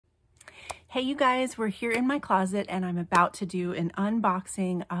Hey you guys, we're here in my closet and I'm about to do an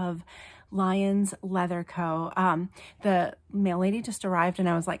unboxing of Lyons Leather Co. The mail lady just arrived and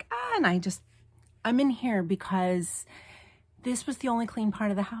I was like, and I'm in here because this was the only clean part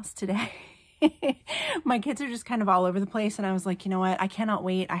of the house today. My kids are just kind of all over the place and I was like, you know what? I cannot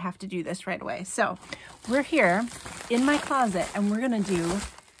wait. I have to do this right away. So we're here in my closet and we're going to do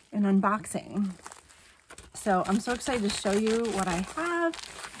an unboxing. So I'm so excited to show you what I have.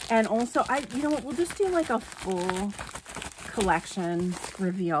 And also, you know what, we'll just do like a full collection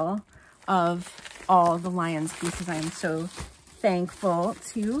reveal of all the Lyons pieces I am so thankful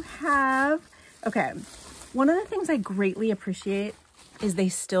to have. Okay, one of the things I greatly appreciate is they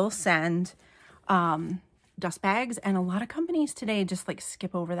still send dust bags, and a lot of companies today just like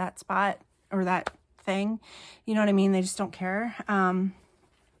skip over that spot or that thing. You know what I mean? They just don't care.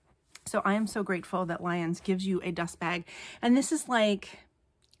 So I am so grateful that Lyons gives you a dust bag. And this is like,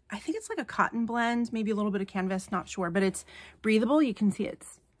 I think it's like a cotton blend, maybe a little bit of canvas, not sure, but it's breathable. You can see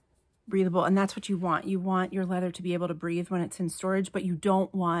it's breathable, and that's what you want. You want your leather to be able to breathe when it's in storage, but you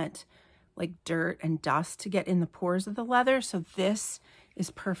don't want like dirt and dust to get in the pores of the leather. So this is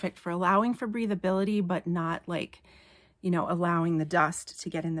perfect for allowing for breathability, but not like, you know, allowing the dust to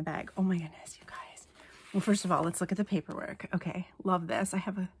get in the bag. Oh my goodness, you guys. Well, first of all, let's look at the paperwork. Okay, love this. I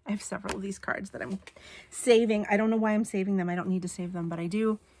have several of these cards that I'm saving. I don't know why I'm saving them. I don't need to save them, but I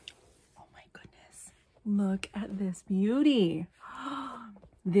do. Oh my goodness. Look at this beauty.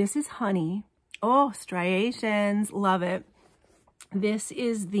 This is honey. Oh, striations. Love it. This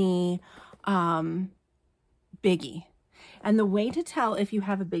is the biggie. And the way to tell if you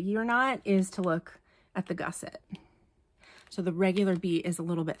have a biggie or not is to look at the gusset. So the regular B is a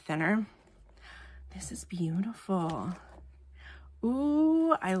little bit thinner. This is beautiful.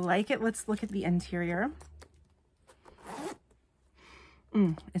 Ooh, I like it. Let's look at the interior.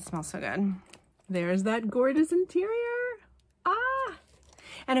 It smells so good. There's that gorgeous interior. Ah!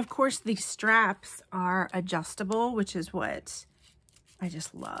 And of course, the straps are adjustable, which is what I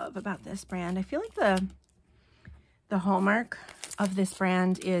just love about this brand. I feel like the hallmark of this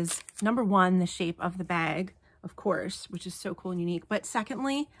brand is, number one, the shape of the bag, of course, which is so cool and unique. But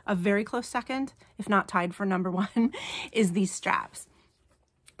secondly, a very close second, if not tied for number one, is these straps.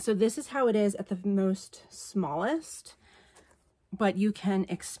 So this is how it is at the most smallest, but you can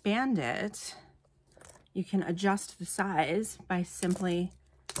expand it. You can adjust the size by simply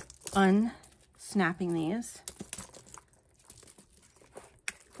unsnapping these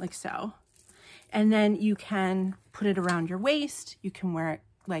like so. And then you can put it around your waist. You can wear it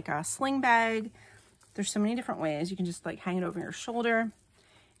like a sling bag. There's so many different ways. You can just like hang it over your shoulder.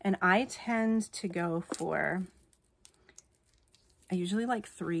 And I tend to go for, I usually like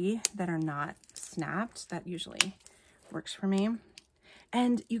 3 that are not snapped. That usually works for me.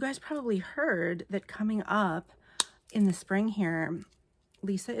 And you guys probably heard that coming up in the spring here,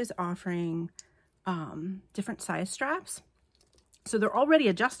 Lisa is offering different size straps. So they're already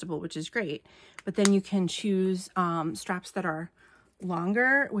adjustable, which is great. But then you can choose straps that are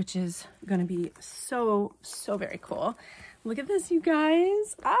longer, which is going to be so very cool. Look at this, you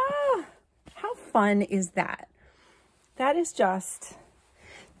guys. Ah, how fun is that? That is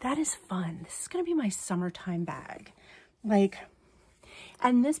fun. This is going to be my summertime bag. Like,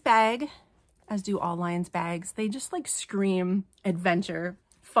 and this bag, as do all Lyons bags, they just like scream adventure,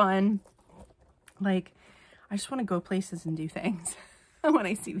 fun. Like, I just want to go places and do things when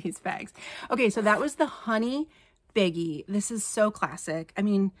I see these bags. Okay, so that was the honey biggie. This is so classic. I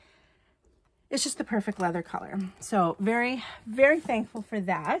mean, it's just the perfect leather color. So very thankful for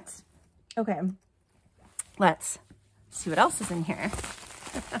that. Okay, let's see what else is in here.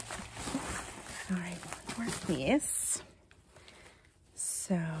 All right, one more piece.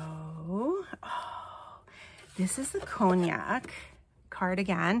 So, oh, this is the cognac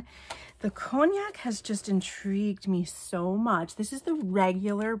cardigan. The cognac has just intrigued me so much. This is the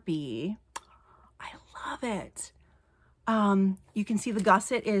regular B. I love it. You can see the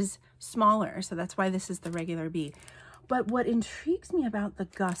gusset is smaller, so that's why this is the regular B. But what intrigues me about the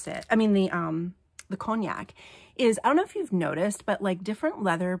gusset, I mean the cognac, is, I don't know if you've noticed, but like different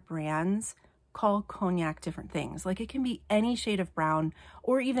leather brands call cognac different things. Like it can be any shade of brown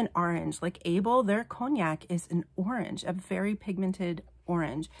or even orange. Like Abel, their cognac is an orange, a very pigmented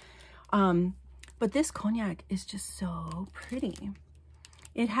orange. But this cognac is just so pretty.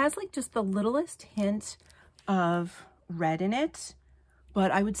 It has like just the littlest hint of red in it, but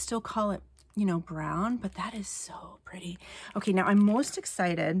I would still call it, you know, brown, but that is so pretty. Okay, now I'm most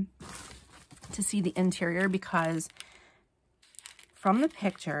excited to see the interior because from the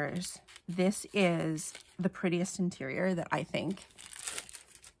pictures, this is the prettiest interior that I think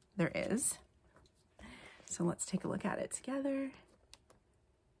there is. So let's take a look at it together.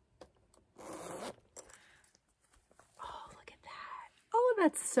 Oh, look at that.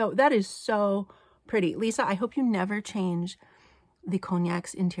 Oh, that is so pretty. Lisa, I hope you never change the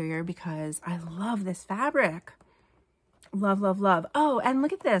Cognac's interior because I love this fabric. Love, love, love. Oh, and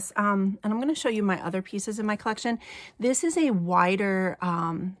look at this. And I'm going to show you my other pieces in my collection. This is a wider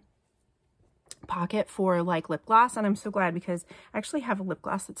pocket for like lip gloss, and I'm so glad because I actually have a lip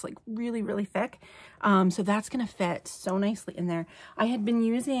gloss that's like really, really thick. So that's going to fit so nicely in there. I had been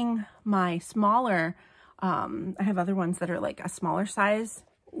using my smaller, I have other ones that are like a smaller size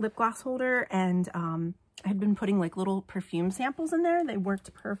lip gloss holder, and I had been putting like little perfume samples in there. They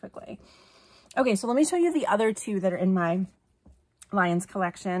worked perfectly. Okay, so let me show you the other two that are in my Lyons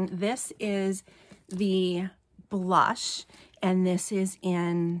collection. This is the blush, and this is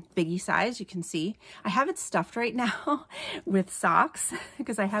in biggie size. You can see I have it stuffed right now with socks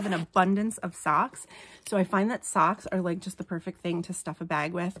because I have an abundance of socks. So I find that socks are like just the perfect thing to stuff a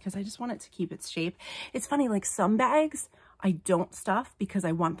bag with because I just want it to keep its shape. It's funny, like some bags I don't stuff because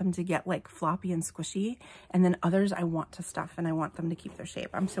I want them to get like floppy and squishy, and then others I want to stuff and I want them to keep their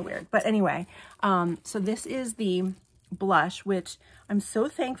shape. I'm so weird. But anyway, so this is the blush, which I'm so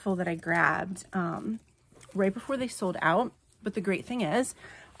thankful that I grabbed right before they sold out. But the great thing is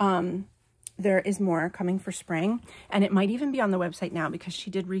there is more coming for spring, and it might even be on the website now because she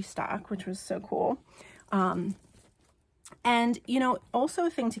did restock, which was so cool. And you know, also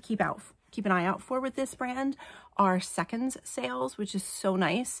a thing to keep an eye out for with this brand are seconds sales, which is so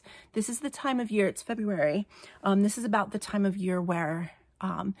nice. This is the time of year, it's February. This is about the time of year where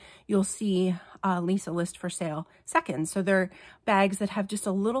you'll see Lisa list for sale seconds. So they're bags that have just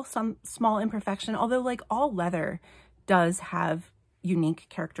a little small imperfection, although like all leather does have unique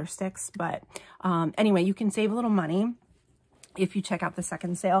characteristics. But anyway, you can save a little money if you check out the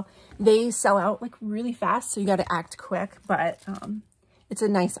second sale. They sell out like really fast, so you got to act quick, but it's a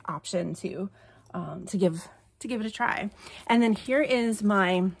nice option to give it a try. And then here is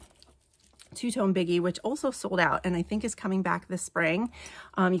my two-tone biggie, which also sold out and I think is coming back this spring.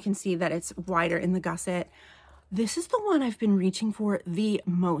 You can see that it's wider in the gusset. This is the one I've been reaching for the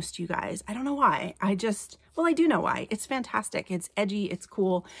most, you guys. I don't know why. Well, I do know why. It's fantastic. It's edgy. It's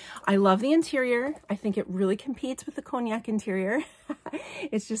cool. I love the interior. I think it really competes with the Cognac interior.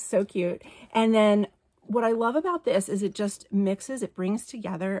 It's just so cute. And then what I love about this is it just mixes, it brings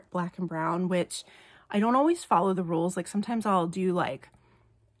together black and brown, which I don't always follow the rules. Like sometimes I'll do like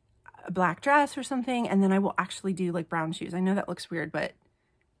a black dress or something, and then I will actually do like brown shoes. I know that looks weird, but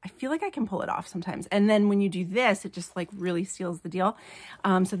I feel like I can pull it off sometimes. And then when you do this, it just like really seals the deal.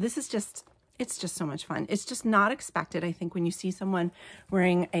 So this is just, it's just so much fun. It's just not expected, I think, when you see someone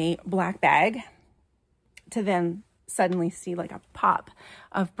wearing a black bag to then suddenly see like a pop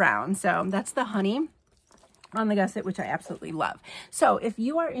of brown. So that's the honey on the gusset, which I absolutely love. So if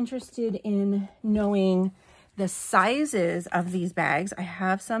you are interested in knowing the sizes of these bags, I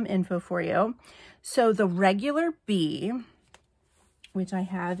have some info for you. So the regular B, which I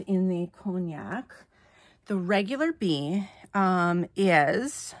have in the Cognac, the regular B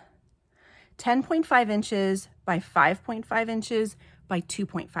is 10.5 inches by 5.5 inches by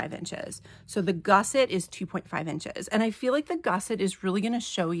 2.5 inches. So the gusset is 2.5 inches. And I feel like the gusset is really going to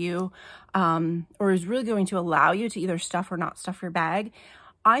show you, or is really going to allow you to either stuff or not stuff your bag.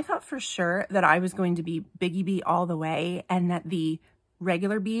 I thought for sure that I was going to be Biggie B all the way and that the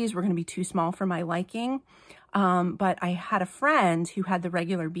regular Bs were going to be too small for my liking. But I had a friend who had the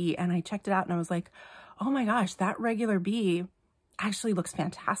regular B and I checked it out and I was like, oh my gosh, that regular B actually looks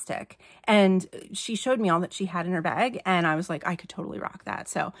fantastic. And she showed me all that she had in her bag and I was like, I could totally rock that.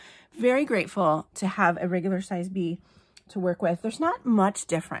 So very grateful to have a regular size B to work with. There's not much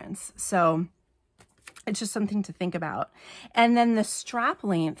difference. So it's just something to think about. And then the strap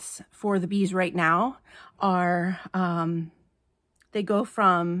lengths for the Bs right now are, they go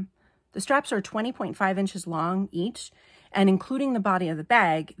from, the straps are 20.5 inches long each, and including the body of the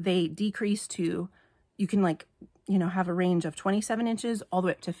bag, they decrease to, you can like, you know, have a range of 27 inches all the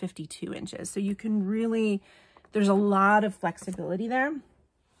way up to 52 inches. So you can really, there's a lot of flexibility there.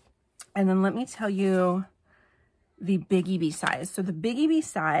 And then let me tell you the Biggie B size. So the Biggie B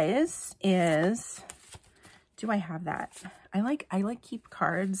size is, do I have that? I like keep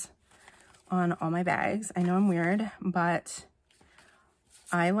cards on all my bags. I know I'm weird, but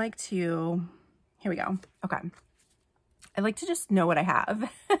I like to, here we go. Okay. I like to just know what I have.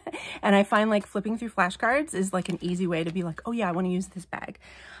 And I find like flipping through flashcards is like an easy way to be like, oh yeah, I want to use this bag.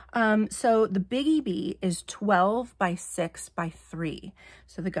 So the Biggie B is 12 by 6 by 3.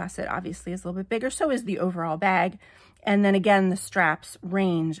 So the gusset obviously is a little bit bigger. So is the overall bag. And then again, the straps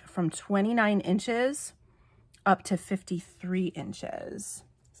range from 29 inches up to 53 inches.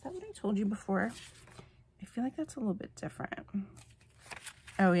 Is that what I told you before? I feel like that's a little bit different.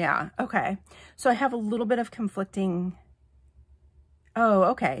 Oh yeah, okay. So I have a little bit of conflicting. Oh,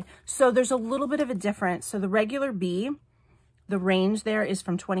 okay. So there's a little bit of a difference. So the regular B, the range there is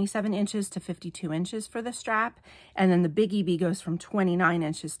from 27 inches to 52 inches for the strap. And then the Biggie B goes from 29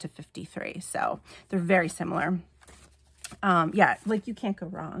 inches to 53. So they're very similar. Yeah, like you can't go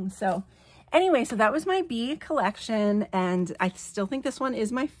wrong. So anyway, so that was my B collection. And I still think this one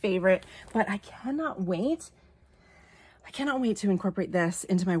is my favorite, but I cannot wait to incorporate this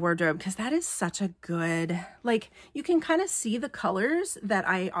into my wardrobe because that is such a good, like you can kind of see the colors that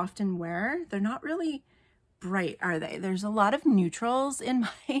I often wear. They're not really bright, are they? There's a lot of neutrals in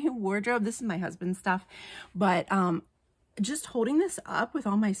my wardrobe. This is my husband's stuff, but just holding this up with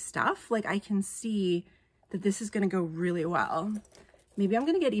all my stuff, like I can see that this is going to go really well. Maybe I'm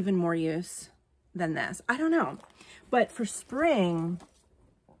going to get even more use than this. I don't know. But for spring,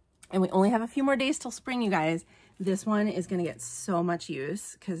 and we only have a few more days till spring, you guys, this one is going to get so much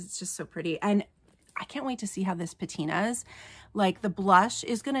use because it's just so pretty. And I can't wait to see how this patinas. Like the blush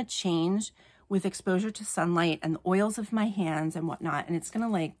is going to change with exposure to sunlight and the oils of my hands and whatnot. And it's going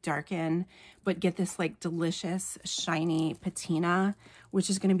to like darken, but get this like delicious, shiny patina, which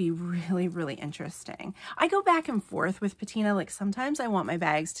is going to be really, really interesting. I go back and forth with patina. Like sometimes I want my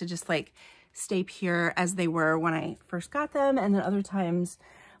bags to just like stay pure as they were when I first got them. And then other times,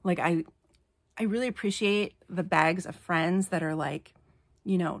 like I really appreciate the bags of friends that are like,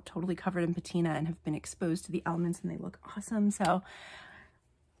 you know, totally covered in patina and have been exposed to the elements and they look awesome. So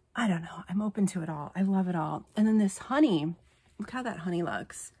I don't know. I'm open to it all. I love it all. And then this honey, look how that honey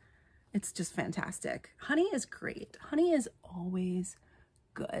looks. It's just fantastic. Honey is great. Honey is always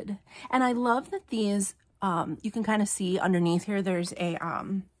good. And I love that these, you can kind of see underneath here, there's a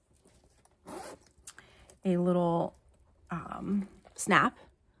little snap.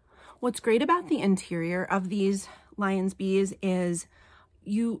 What's great about the interior of these Lyons bees is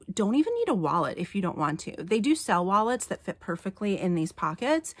you don't even need a wallet if you don't want to. They do sell wallets that fit perfectly in these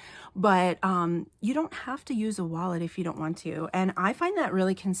pockets, but you don't have to use a wallet if you don't want to. And I find that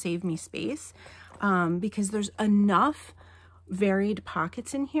really can save me space because there's enough varied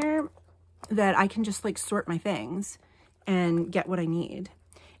pockets in here that I can just like sort my things and get what I need.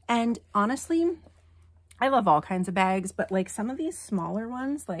 And honestly, I love all kinds of bags, but like some of these smaller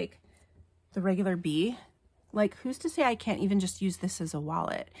ones, like the regular B, like who's to say I can't even just use this as a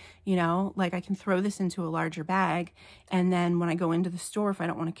wallet, you know, like I can throw this into a larger bag. And then when I go into the store, if I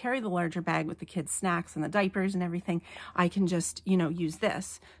don't want to carry the larger bag with the kids' snacks and the diapers and everything, I can just, you know, use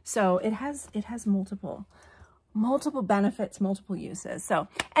this. So it has multiple benefits, multiple uses. So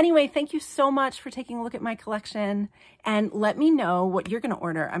anyway, thank you so much for taking a look at my collection and let me know what you're going to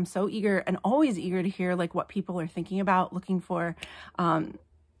order. I'm so eager and always eager to hear like what people are thinking about, looking for.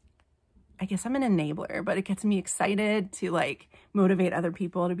 I guess I'm an enabler, but it gets me excited to like motivate other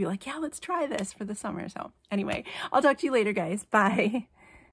people to be like, yeah, let's try this for the summer. So anyway, I'll talk to you later, guys. Bye.